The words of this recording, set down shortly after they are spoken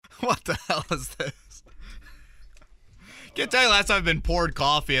What the hell is this? Can't tell you last time I've been poured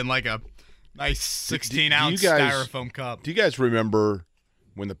coffee in like a nice 16-ounce styrofoam cup. Do you guys remember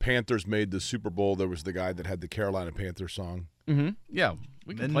when the Panthers made the Super Bowl? There was the guy that had the Carolina Panthers song. Mm-hmm. Yeah,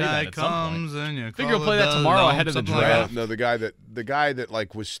 we can play that at some point. And you I think we'll play that tomorrow ahead of the draft. No, the guy that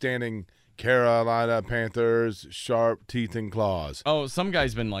like was standing. Carolina Panthers, sharp teeth and claws. Oh, some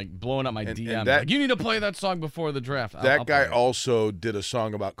guy's been like blowing up my DM. Like, you need to play that song before the draft. That guy also did a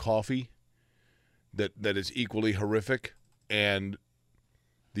song about coffee that is equally horrific. And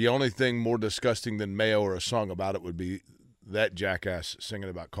the only thing more disgusting than Mayo or a song about it would be that jackass singing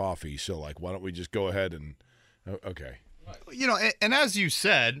about coffee. So, like, why don't we just go ahead and okay. You know, and as you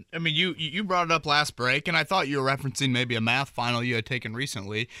said, I mean, you brought it up last break, and I thought you were referencing maybe a math final you had taken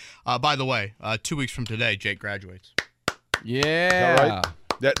recently. By the way, 2 weeks from today, Jake graduates. Yeah. All right?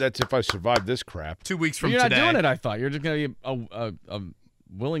 That's if I survive this crap. 2 weeks from You're today. not doing it, I thought. You're just going to be a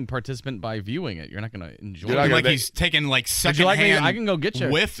willing participant by viewing it. You're not going to enjoy it. Like he's taking like second hand. I can go get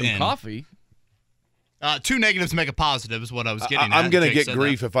you some coffee. 2 negatives make a positive is what I was getting at. I'm going to get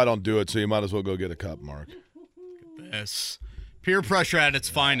grief if I don't do it, so you might as well go get a cup, Mark. Yes. Peer pressure at its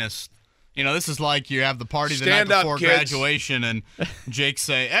finest. You know, this is like you have the party the night Stand before up, kids. graduation, and Jake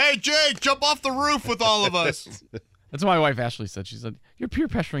say, "Hey, Jake, jump off the roof with all of us." That's what my wife Ashley said. She said, "You're peer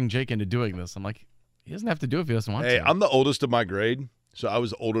pressuring Jake into doing this." I'm like, he doesn't have to do it if he doesn't want to. Hey, I'm the oldest of my grade, so I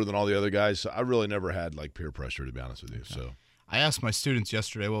was older than all the other guys, so I really never had like peer pressure, to be honest with you. Okay. So I asked my students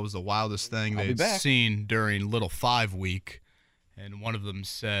yesterday what was the wildest thing they'd seen during Little 5 week, and one of them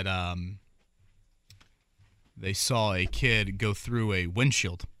said, they saw a kid go through a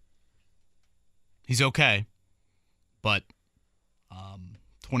windshield. He's okay, but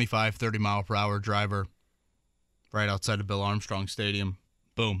 25, 30 mile per hour driver right outside of Bill Armstrong Stadium,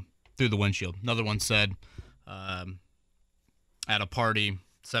 boom, through the windshield. Another one said at a party,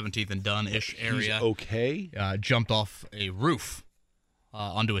 17th and Dunn-ish area. He's okay? Jumped off a roof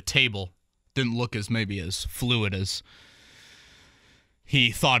onto a table. Didn't look as fluid as he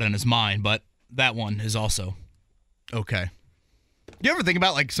thought in his mind, but that one is also okay. Do you ever think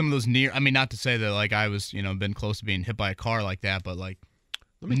about like some of those not to say that like I was, been close to being hit by a car like that, but like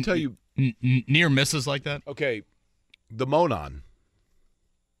let me tell you near misses like that? Okay. The Monon.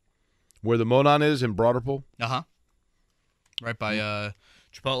 Where the Monon is in Broderpool? Uh-huh. Right by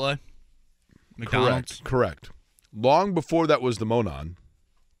Chipotle? McDonald's? Correct. Long before that was the Monon,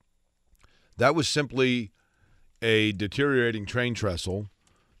 that was simply a deteriorating train trestle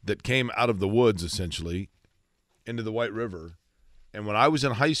that came out of the woods, essentially, into the White River. And when I was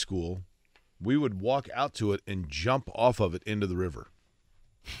in high school, we would walk out to it and jump off of it into the river.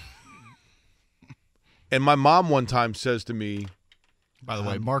 And my mom one time says to me, by the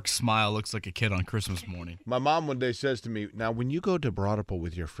way, Mark's smile looks like a kid on Christmas morning. My mom one day says to me, now, when you go to Broderpool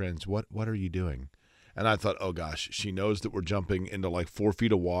with your friends, what are you doing? And I thought, oh, gosh, she knows that we're jumping into like 4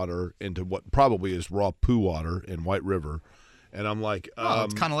 feet of water into what probably is raw poo water in White River. And I'm like,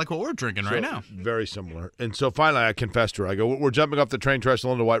 it's kind of like what we're drinking right now. Very similar. And so finally I confessed to her. I go, we're jumping off the train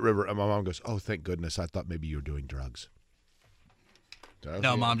trestle into White River. And my mom goes, oh, thank goodness. I thought maybe you were doing drugs.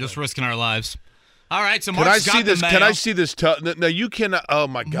 No, Mom, just risking our lives. All right, so Can Mark's got the mail. Can I see this? No, you cannot. Oh,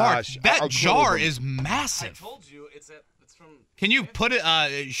 my gosh. Mark, that jar is massive. I told you, it's from... Can you put it,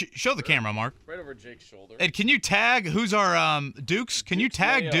 show the camera, Mark. Right over Jake's shoulder. And can you tag, who's our, Dukes? Can you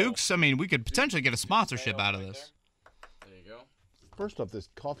tag Mayo. Dukes? I mean, we could potentially get a sponsorship Mayo out of right this. There you go. First off, this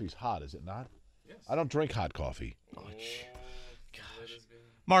coffee's hot, is it not? Yes. I don't drink hot coffee. Oh, gosh.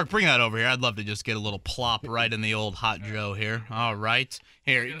 Mark, bring that over here. I'd love to just get a little plop right in the old hot Joe here. All right.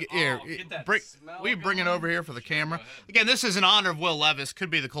 Here. Bring it over here for the camera. Again, this is in honor of Will Levis. Could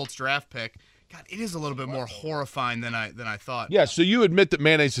be the Colts draft pick. God, it is a little bit more horrifying than I thought. Yeah, so you admit that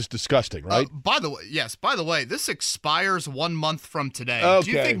mayonnaise is disgusting, right? By the way, this expires 1 month from today. Okay,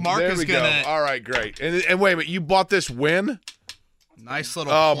 Do you think Mark is going to... All right, great. And wait a minute, you bought this when? Nice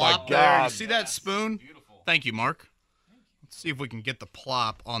little Oh, plop my there. God. You see that spoon? Beautiful. Thank you, Mark. Let's see if we can get the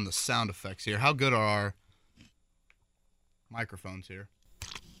plop on the sound effects here. How good are our microphones here?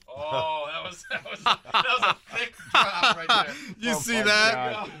 Oh, that was a thick drop right there. You see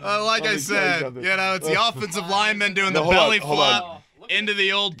that? Like I said, it's the offensive lineman doing the hold belly on, hold flop into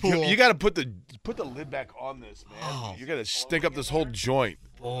the old pool. You got to put the lid back on this, man. Oh. You got to stink up this whole joint.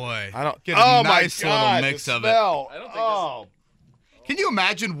 Boy, I don't get a nice my God, little mix the of smell. it. I don't think Can you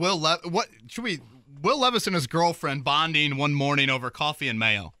imagine Will Levis and his girlfriend bonding one morning over coffee and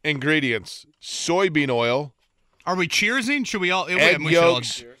mayo? Ingredients: soybean oil, Are we cheersing? Should we all? egg we should all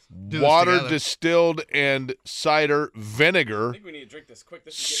yolks, do this water, together. distilled and cider, vinegar, I think we need to drink this quick.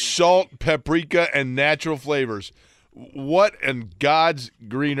 This is salt, paprika, and natural flavors. What in God's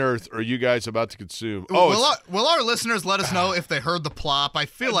green earth are you guys about to consume? Will our listeners let us know if they heard the plop? I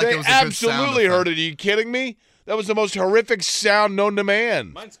feel like they it was a good sound absolutely heard effect. it. Are you kidding me? That was the most horrific sound known to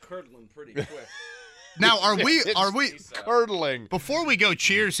man. Mine's curdling pretty quick. Now, are we Curdling. before we go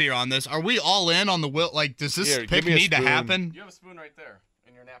cheers here on this? Are we all in on the will? Like, does this Here, pick give me a need to spoon. happen? You have a spoon right there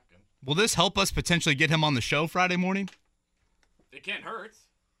in your napkin. Will this help us potentially get him on the show Friday morning? It can't hurt.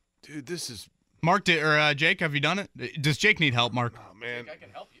 Dude, this is Mark or Jake, have you done it? Does Jake need help, Mark? oh man. I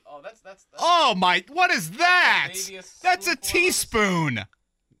can help you. Oh, that's Oh my! What is that? maybe a That's a spoonful of teaspoon.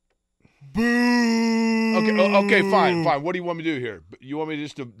 Boo. Okay, fine. What do you want me to do here? You want me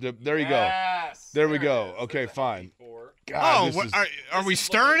just to there you go. Yes. There we it go. is. Okay, There's a fine. heavy pour. God, Oh, this what, is, are we is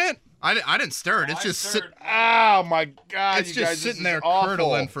stirring looking- it? I didn't stir it. It's I just stirred oh my God, it's you just guys, sitting this is there awful.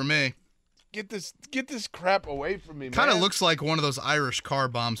 curdling for me. Get this crap away from me, man. Kind of looks like one of those Irish car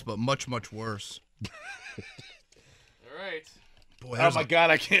bombs, but much worse. All right. Boy, Oh my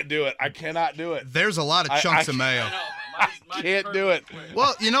God, I can't do it. I cannot do it. there's a lot of chunks of mayo. I know. Mine's Can't do it. curdling quick.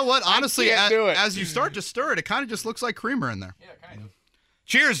 Well, you know what? Honestly, can't do it. as you start to stir it, it kind of just looks like creamer in there. Yeah, kind of.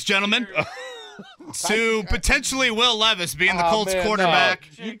 Cheers, gentlemen, to potentially Will Levis being the Oh, Colts man, quarterback.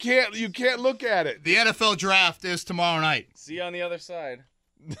 no. You can't look at it. The NFL draft is tomorrow night. See you on the other side.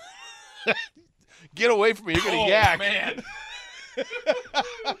 Get away from me. You're gonna Oh, yak. man.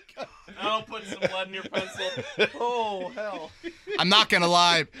 I'll put some blood in your pencil. Oh, hell. I'm not gonna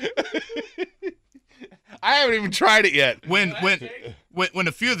lie. I haven't even tried it yet. When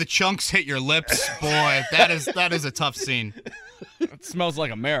a few of the chunks hit your lips, boy, that is a tough scene. It smells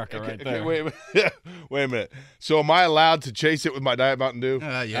like America right Okay, there. wait a minute. Wait a minute. So am I allowed to chase it with my Diet Mountain Dew?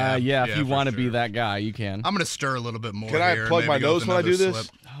 Yeah, if you for want to sure. be that guy, you can. I'm gonna stir a little bit more. Can I here, plug maybe my go nose with when I do another this?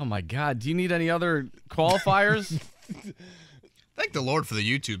 slip. Oh my God, do you need any other qualifiers? Thank the Lord for the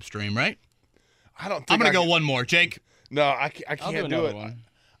YouTube stream, right? I don't think I'm gonna I go can- one more, Jake. No, I I'll can't do do another it. one.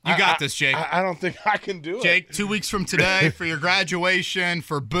 You got this, Jake. I don't think I can do it. Jake, 2 weeks from today for your graduation,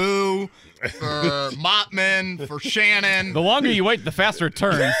 for Boo, for Motman, for Shannon. The longer you wait, the faster it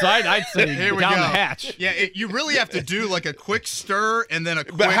turns. So I'd say Here we down go. the hatch. Yeah, you really have to do like a quick stir and then a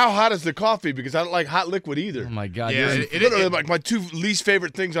quick. But how hot is the coffee? Because I don't like hot liquid either. Oh my God, Yeah, you're, Literally, like my two least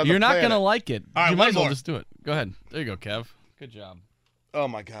favorite things on you're the not planet. gonna like it. All right, you might one as well more. just do it. Go ahead. There you go, Kev. Good job. Oh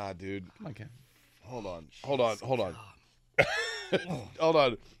my God, dude. Come on, Kev. Hold on. Hold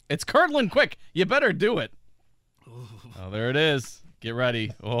on. It's curdling quick. You better do it. Oh, there it is. Get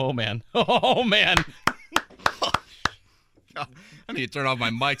ready. Oh man. Oh man. I need to turn off my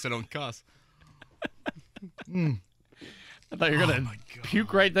mic so I don't cuss. I thought you were gonna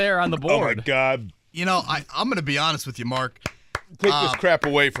puke right there on the board. Oh my God. You know, I'm going to be honest with you, Mark. Take this crap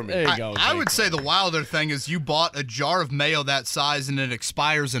away from me. There you go. I Jake. would say the wilder thing is you bought a jar of mayo that size and it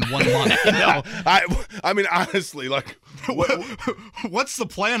expires in 1 month. No, I mean honestly, like What's the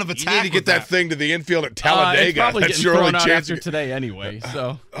plan of you attack? need to get with that thing to the infield at It's Talladega. probably That's getting your only thrown out chance. after today anyway.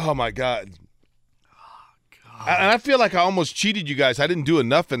 So Oh my God. And I feel like I almost cheated you guys. I didn't do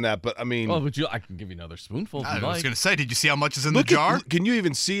enough in that, but I mean, well, I can give you another spoonful if I you was like. going to say, did you see how much is in look the jar? can you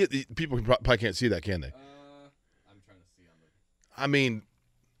even see it? People probably can't see that, can they? I'm trying to see on the. I mean,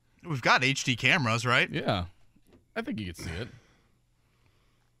 We've got HD cameras, right? Yeah. I think you could see it.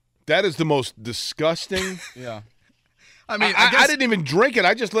 that is the most disgusting. Yeah. I mean, I guess, didn't even drink it.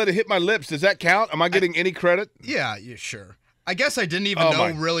 I just let it hit my lips. Does that count? Am I getting any credit? Yeah, sure. I guess I didn't even Oh, know my-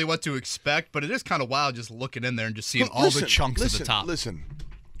 really what to expect, but it is kind of wild just looking in there and just seeing But all listen, the chunks listen, at the top. Listen,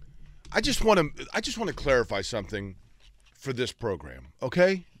 I just want to clarify something for this program,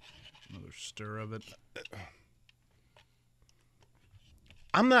 okay? Another stir of it.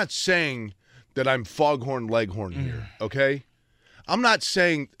 I'm not saying that I'm foghorn leghorn here, okay? I'm not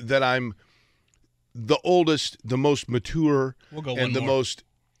saying that I'm the oldest, the most mature, We'll go and one the more. most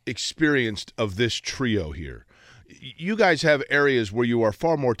experienced of this trio here. You guys have areas where you are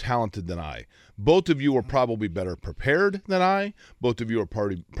far more talented than I. Both of you are probably better prepared than I. Both of you are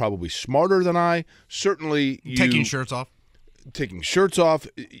probably smarter than I. Certainly, you Taking shirts off. taking shirts off.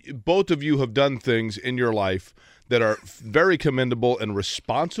 Both of you have done things in your life that are very commendable and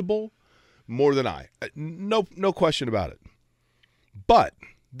responsible more than I. No question about it. But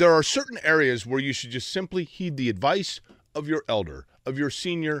there are certain areas where you should just simply heed the advice of your elder, of your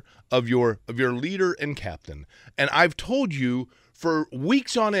senior, of your leader and captain. And I've told you for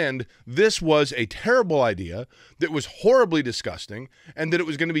weeks on end this was a terrible idea, that was horribly disgusting, and that it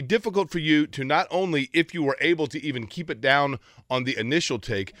was going to be difficult for you to not only, if you were able to even keep it down on the initial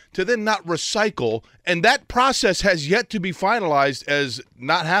take, to then not recycle, and that process has yet to be finalized as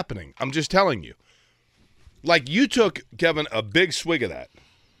not happening. I'm just telling you. Like, you took, Kevin, a big swig of that.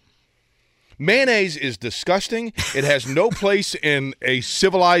 Mayonnaise is disgusting. It has no place in a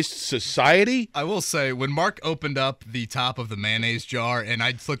civilized society. I will say, when Mark opened up the top of the mayonnaise jar and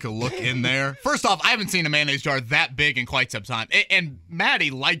I took a look in there, first off, I haven't seen a mayonnaise jar that big in quite some time. And Maddie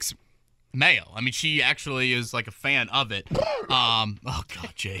likes mayo. I mean, she actually is like a fan of it. Oh,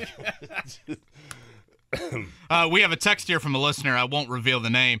 God, Jake. We have a text here from a listener. I won't reveal the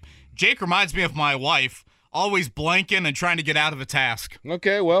name. Jake reminds me of my wife, always blanking and trying to get out of a task.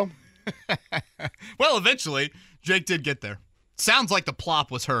 Okay, well. Well, eventually, Jake did get there. Sounds like the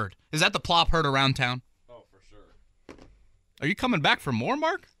plop was heard. Is that the plop heard around town? Oh, for sure. Are you coming back for more,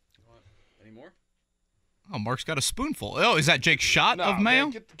 Mark? Any more? Oh, Mark's got a spoonful. Oh, is that Jake's shot of mayo?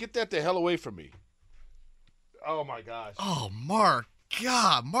 Man, get that the hell away from me. Oh, my gosh. Oh, Mark.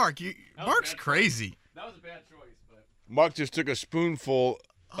 God, Mark, Mark's crazy. That was a bad choice, but Mark just took a spoonful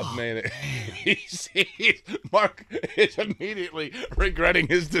of mayonnaise. Mark is immediately regretting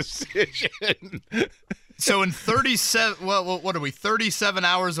his decision. So in 37, well, what are we, 37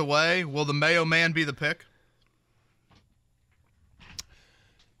 hours away, will the Mayo Man be the pick?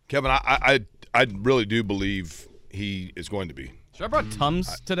 Kevin, I really do believe he is going to be. Should I brought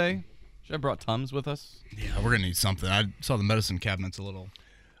Tums today? Should I brought Tums with us? Yeah, we're going to need something. I saw the medicine cabinet's a little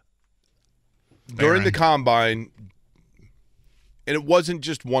During the barren. combine, and it wasn't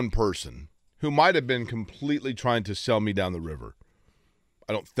just one person who might have been completely trying to sell me down the river.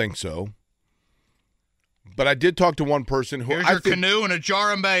 I don't think so. But I did talk to one person who Here's your canoe and a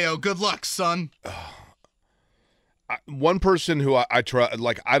jar of mayo. Good luck, son. One person who I try,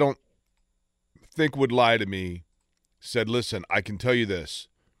 like, I don't think would lie to me, said, listen, I can tell you this.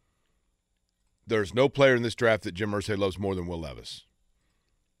 There's no player in this draft that Jim Irsay loves more than Will Levis.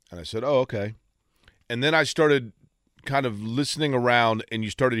 And I said, oh, okay. And then I started kind of listening around, and you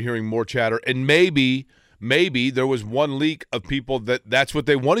started hearing more chatter. And maybe there was one leak of people that's what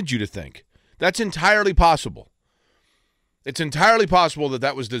they wanted you to think. That's entirely possible. It's entirely possible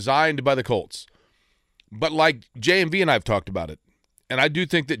that was designed by the Colts. But like J&V and I have talked about it, and I do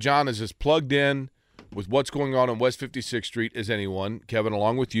think that John is as plugged in with what's going on West 56th Street as anyone, Kevin,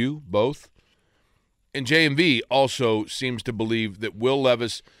 along with you, both. And J&V also seems to believe that Will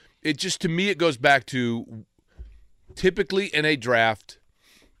Levis, it just, to me, it goes back to typically in a draft,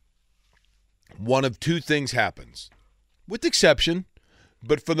 one of two things happens. With exception,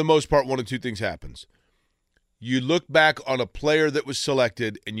 but for the most part, one of two things happens. You look back on a player that was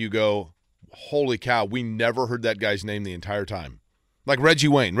selected and you go, holy cow, we never heard that guy's name the entire time. Like Reggie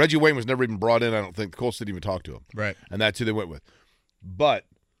Wayne. Reggie Wayne was never even brought in. I don't think the Colts didn't even talk to him. Right. And that's who they went with. But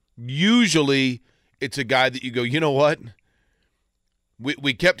usually it's a guy that you go, you know what?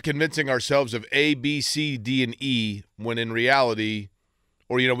 We kept convincing ourselves of A, B, C, D, and E when in reality,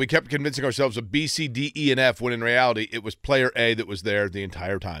 or, we kept convincing ourselves of B, C, D, E, and F when in reality it was player A that was there the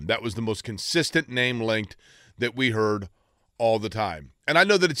entire time. That was the most consistent name linked that we heard all the time. And I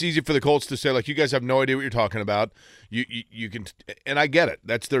know that it's easy for the Colts to say, like, you guys have no idea what you're talking about. You can, and I get it.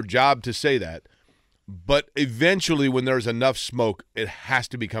 That's their job to say that. But eventually when there's enough smoke, it has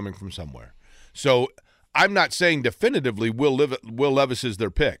to be coming from somewhere. So I'm not saying definitively Will Levis is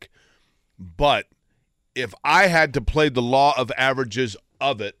their pick. But if I had to play the law of averages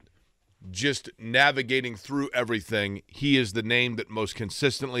of it, just navigating through everything, he is the name that most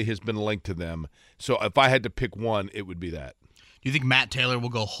consistently has been linked to them. So if I had to pick one, it would be that. Do you think Matt Taylor will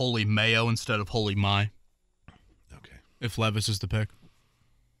go Holy Mayo instead of Holy My? Okay. If Levis is the pick?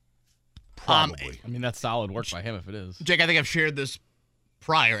 Probably. I mean, that's solid work by him if it is. Jake, I think I've shared this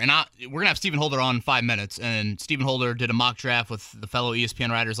prior, and we're going to have Stephen Holder on in 5 minutes, and Stephen Holder did a mock draft with the fellow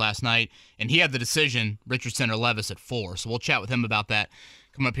ESPN writers last night, and he had the decision, Richardson or Levis at 4, so we'll chat with him about that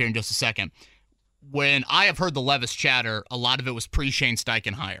coming up here in just a second. When I have heard the Levis chatter, a lot of it was pre-Shane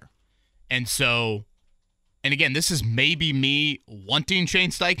Steichen hire, and so, and again, this is maybe me wanting Shane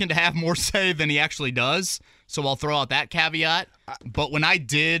Steichen to have more say than he actually does, so I'll throw out that caveat, but when I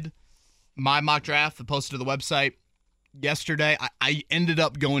did my mock draft and posted to the website yesterday, I ended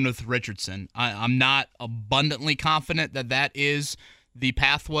up going with Richardson. I'm not abundantly confident that is the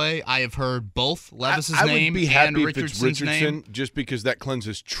pathway. I have heard both Levis's name and I would be happy if it's Richardson's Richardson name. just because that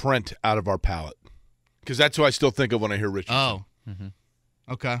cleanses Trent out of our palate. Because that's who I still think of when I hear Richardson. Oh.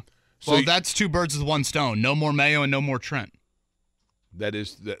 Okay. So Well, that's two birds with one stone. No more Mayo and no more Trent. That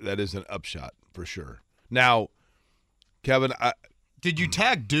is an upshot for sure. Now, Kevin, Did you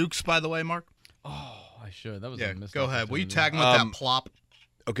tag Dukes, by the way, Mark? Oh, I should. That was Yeah, a missed go ahead. Will you opportunity. tag him with that plop?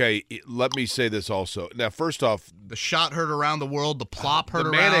 okay, let me say this also. Now, first off, The shot heard around the world. The plop heard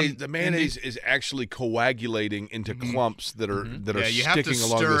the around. mayonnaise is actually coagulating into clumps that are Yeah, you have to sticking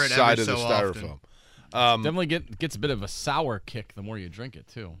along stir the it side every of the so styrofoam. Definitely gets a bit of a sour kick the more you drink it,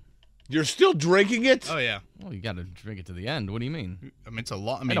 too. You're still drinking it? Oh yeah. Well, you got to drink it to the end. What do you mean? I mean, it's a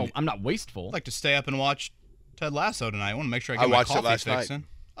lot. I mean, I'm not wasteful. I'd like to stay up and watch Ted Lasso tonight. I want to make sure I I get my watched it coffee last fix night. in.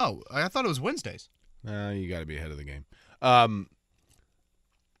 Oh, I thought it was Wednesdays. You got to be ahead of the game.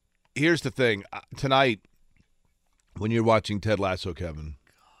 Here's the thing. Tonight, when you're watching Ted Lasso, Kevin,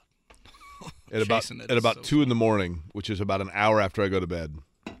 at about 2 in the morning, which is about an hour after I go to bed,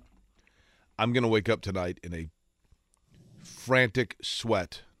 I'm going to wake up tonight in a frantic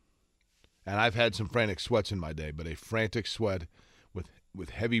sweat. And I've had some frantic sweats in my day, but a frantic sweat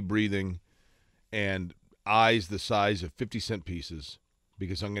with heavy breathing and eyes the size of 50-cent pieces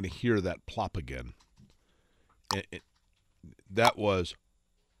because I'm going to hear that plop again. That was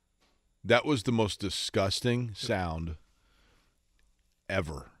the most disgusting sound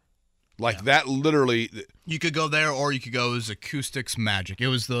ever. Like that literally. You could go there, or you could go as acoustics magic. It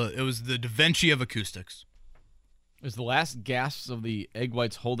was the Da Vinci of acoustics. It was the last gasps of the egg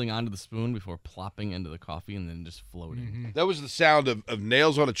whites holding onto the spoon before plopping into the coffee and then just floating. Mm-hmm. That was the sound of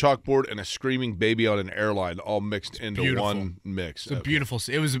nails on a chalkboard and a screaming baby on an airline all mixed into beautiful. one mix. It's a beautiful.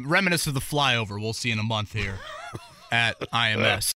 It was reminiscent of the flyover we'll see in a month here at IMS.